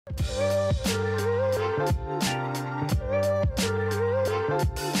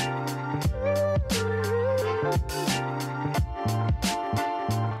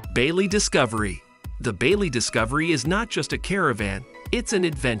The BaileyDiscovery is not just a caravan, it's an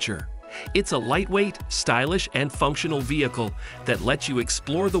adventure. It's a lightweight, stylish, and functional vehicle that lets you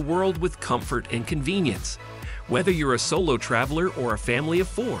explore the world with comfort and convenience. Whether you're a solo traveler or a family of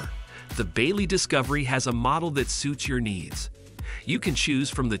four, the BaileyDiscovery has a model that suits your needs. You can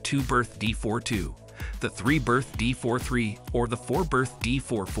choose from the 2-berth D42, the 3-berth D43, or the 4-berth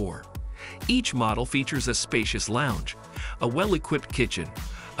D44. Each model features a spacious lounge, a well-equipped kitchen,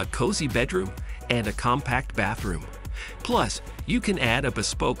 a cozy bedroom, and a compact bathroom. Plus, you can add a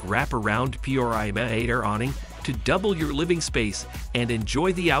bespoke wraparound Panorama awning to double your living space and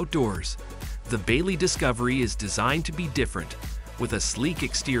enjoy the outdoors. The BaileyDiscovery is designed to be different, with a sleek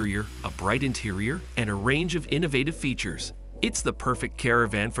exterior, a bright interior, and a range of innovative features. It's the perfect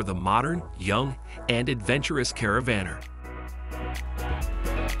caravan for the modern, young, and adventurous caravaner.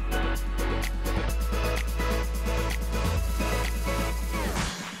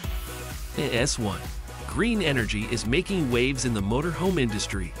 S1. Green energy is making waves in the motorhome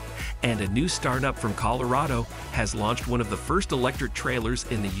industry, and a new startup from Colorado has launched one of the first electric trailers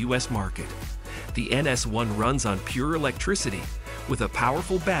in the U.S. market. The NS1 runs on pure electricity with a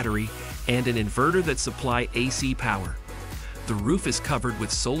powerful battery and an inverter that supply AC power. The roof is covered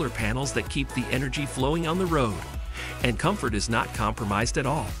with solar panels that keep the energy flowing on the road, and comfort is not compromised at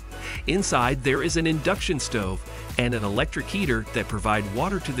all. Inside, there is an induction stove and an electric heater that provide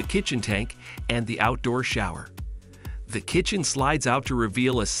water to the kitchen tank and the outdoor shower. The kitchen slides out to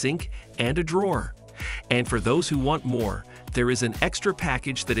reveal a sink and a drawer. And for those who want more, there is an extra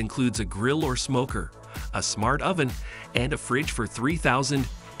package that includes a grill or smoker, a smart oven, and a fridge for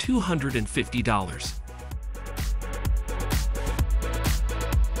 $3,250.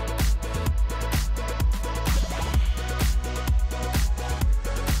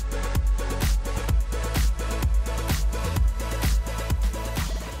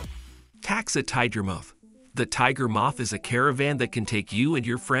 TAXA TigerMoth. The TigerMoth is a caravan that can take you and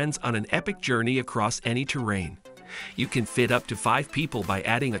your friends on an epic journey across any terrain. You can fit up to 5 people by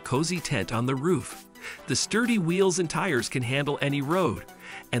adding a cozy tent on the roof. The sturdy wheels and tires can handle any road,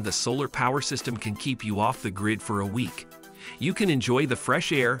 and the solar power system can keep you off the grid for a week. You can enjoy the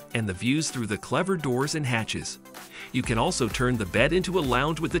fresh air and the views through the clever doors and hatches. You can also turn the bed into a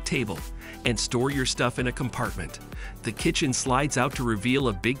lounge with a table and store your stuff in a compartment. The kitchen slides out to reveal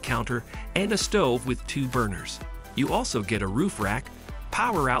a big counter and a stove with 2 burners. You also get a roof rack,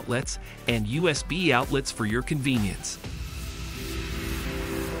 power outlets, and USB outlets for your convenience.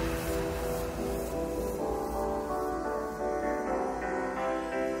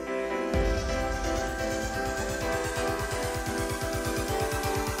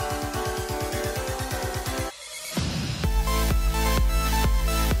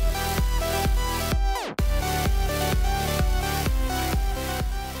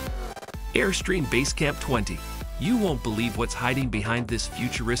 Airstream Basecamp 20. You won't believe what's hiding behind this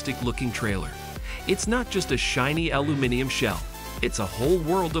futuristic-looking trailer. It's not just a shiny aluminum shell. It's a whole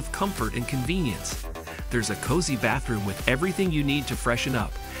world of comfort and convenience. There's a cozy bathroom with everything you need to freshen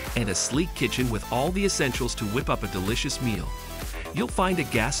up, and a sleek kitchen with all the essentials to whip up a delicious meal. You'll find a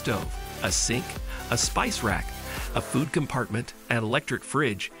gas stove, a sink, a spice rack, a food compartment, an electric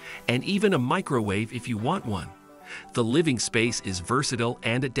fridge, and even a microwave if you want one. The living space is versatile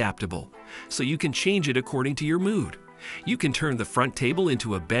and adaptable, so you can change it according to your mood. You can turn the front table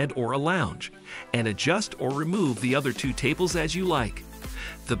into a bed or a lounge, and adjust or remove the other 2 tables as you like.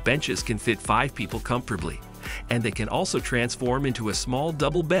 The benches can fit 5 people comfortably, and they can also transform into a small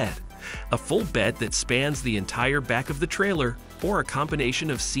double bed, a full bed that spans the entire back of the trailer, or a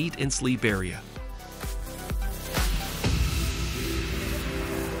combination of seat and sleep area.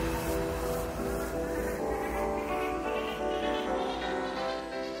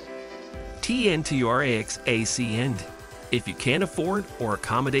 TENTRAX. If you can't afford or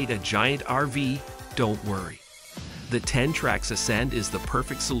accommodate a giant RV, don't worry. The TENTRAX Ascend is the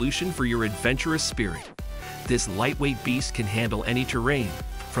perfect solution for your adventurous spirit. This lightweight beast can handle any terrain,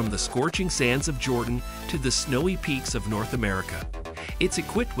 from the scorching sands of Jordan to the snowy peaks of North America. It's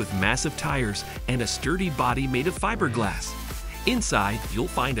equipped with massive tires and a sturdy body made of fiberglass. Inside, you'll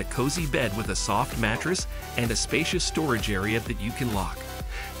find a cozy bed with a soft mattress and a spacious storage area that you can lock.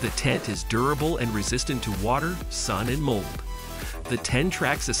 The tent is durable and resistant to water, sun, and mold. The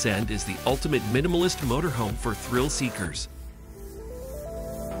TENTRAX Ascend is the ultimate minimalist motorhome for thrill seekers.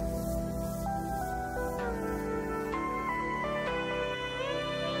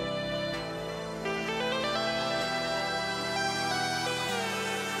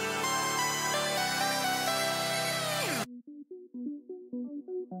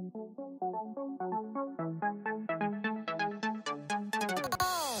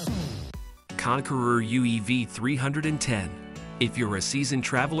 Conqueror UEV310. If you're a seasoned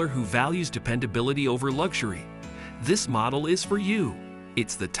traveler who values dependability over luxury, this model is for you.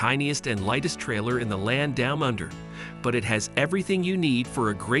 It's the tiniest and lightest trailer in the land down under, but it has everything you need for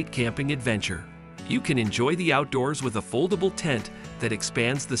a great camping adventure. You can enjoy the outdoors with a foldable tent that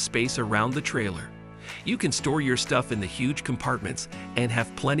expands the space around the trailer. You can store your stuff in the huge compartments and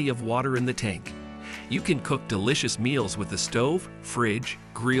have plenty of water in the tank. You can cook delicious meals with a stove, fridge,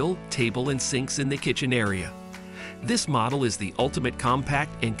 grill, table, and sinks in the kitchen area. This model is the ultimate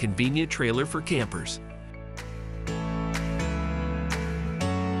compact and convenient trailer for campers.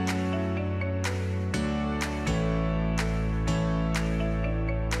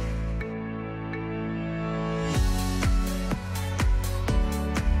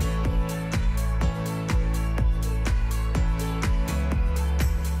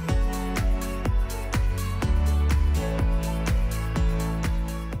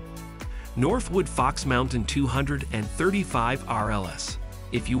 Northwood Fox Mountain 235 RLS.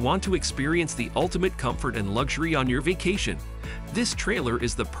 If you want to experience the ultimate comfort and luxury on your vacation, this trailer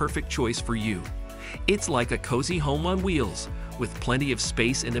is the perfect choice for you. It's like a cozy home on wheels with plenty of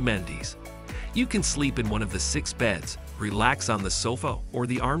space and amenities. You can sleep in one of the 6 beds, relax on the sofa or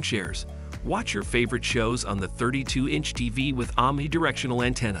the armchairs, watch your favorite shows on the 32-inch TV with omnidirectional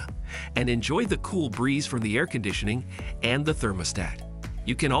antenna, and enjoy the cool breeze from the air conditioning and the thermostat.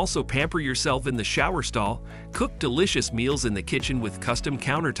 You can also pamper yourself in the shower stall, cook delicious meals in the kitchen with custom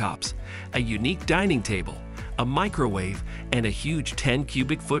countertops, a unique dining table, a microwave, and a huge 10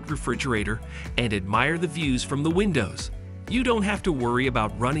 cubic foot refrigerator, and admire the views from the windows. You don't have to worry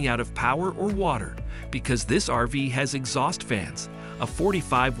about running out of power or water because this RV has exhaust fans, a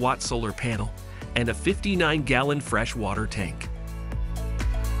 45-watt solar panel, and a 59-gallon freshwater tank.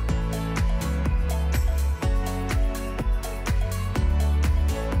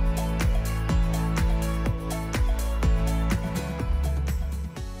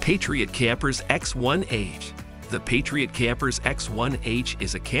 Patriot Campers X1-H. The Patriot Campers X1-H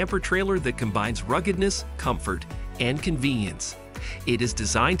is a camper trailer that combines ruggedness, comfort, and convenience. It is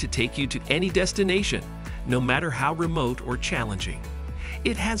designed to take you to any destination, no matter how remote or challenging.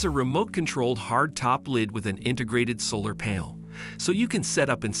 It has a remote-controlled hard-top lid with an integrated solar panel, so you can set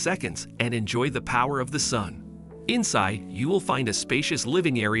up in seconds and enjoy the power of the sun. Inside, you will find a spacious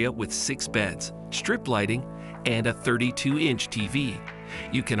living area with 6 beds, strip lighting, and a 32-inch TV.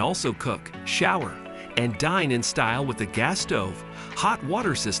 You can also cook, shower, and dine in style with a gas stove, hot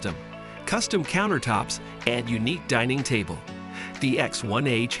water system, custom countertops, and unique dining table. The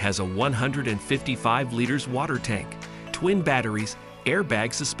X1-H has a 155 liters water tank, twin batteries,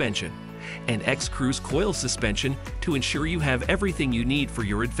 airbag suspension, and X-Cruise coil suspension to ensure you have everything you need for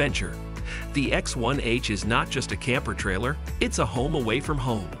your adventure. The X1-H is not just a camper trailer, it's a home away from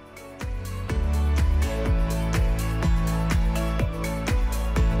home.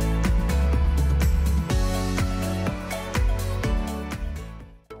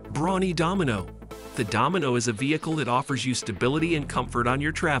 Brawny Domino. The Domino is a vehicle that offers you stability and comfort on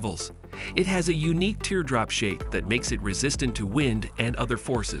your travels. It has a unique teardrop shape that makes it resistant to wind and other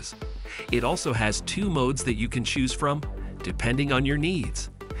forces. It also has 2 modes that you can choose from, depending on your needs.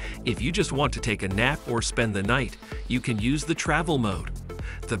 If you just want to take a nap or spend the night, you can use the travel mode.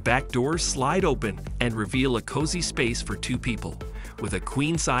 The back doors slide open and reveal a cozy space for 2 people, with a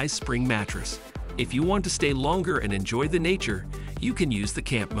queen-size spring mattress. If you want to stay longer and enjoy the nature, you can use the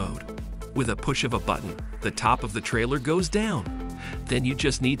camp mode. With a push of a button, the top of the trailer goes down. Then you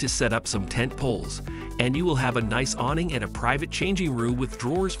just need to set up some tent poles, and you will have a nice awning and a private changing room with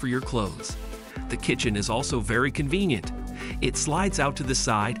drawers for your clothes. The kitchen is also very convenient. It slides out to the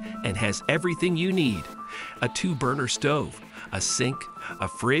side and has everything you need: a 2-burner stove, a sink, a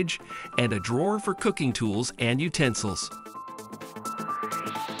fridge, and a drawer for cooking tools and utensils.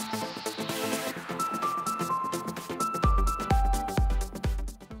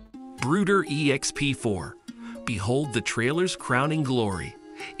 Bruder EXP-4. Behold the trailer's crowning glory.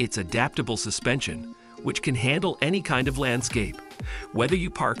 Its adaptable suspension, which can handle any kind of landscape. Whether you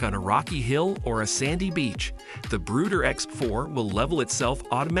park on a rocky hill or a sandy beach, the Bruder EXP-4 will level itself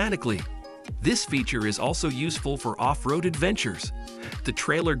automatically. This feature is also useful for off-road adventures. The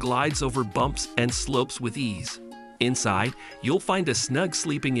trailer glides over bumps and slopes with ease. Inside, you'll find a snug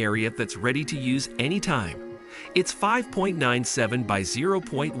sleeping area that's ready to use anytime. It's 5.97 by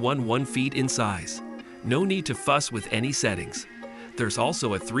 0.11 feet in size. No need to fuss with any settings. There's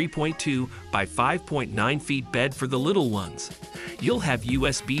also a 3.2 by 5.9 feet bed for the little ones. You'll have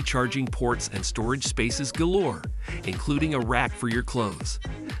USB charging ports and storage spaces galore, including a rack for your clothes.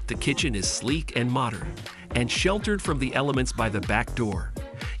 The kitchen is sleek and modern, and sheltered from the elements by the back door.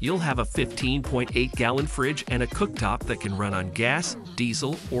 You'll have a 15.8-gallon fridge and a cooktop that can run on gas,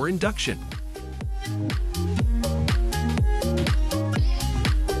 diesel, or induction.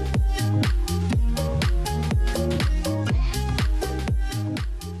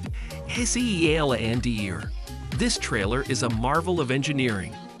 SEALANDER. This trailer is a marvel of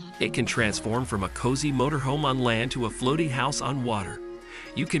engineering. It can transform from a cozy motorhome on land to a floating house on water.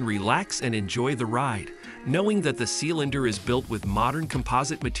 You can relax and enjoy the ride, knowing that the SEALANDER is built with modern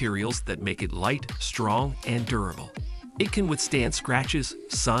composite materials that make it light, strong, and durable. It can withstand scratches,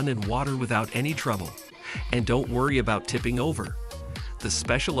 sun, and water without any trouble. And don't worry about tipping over. The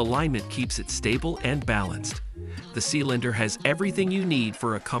special alignment keeps it stable and balanced. The SEALANDER has everything you need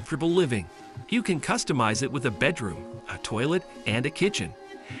for a comfortable living. You can customize it with a bedroom, a toilet, and a kitchen.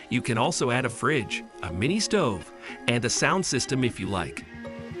 You can also add a fridge, a mini stove, and a sound system if you like.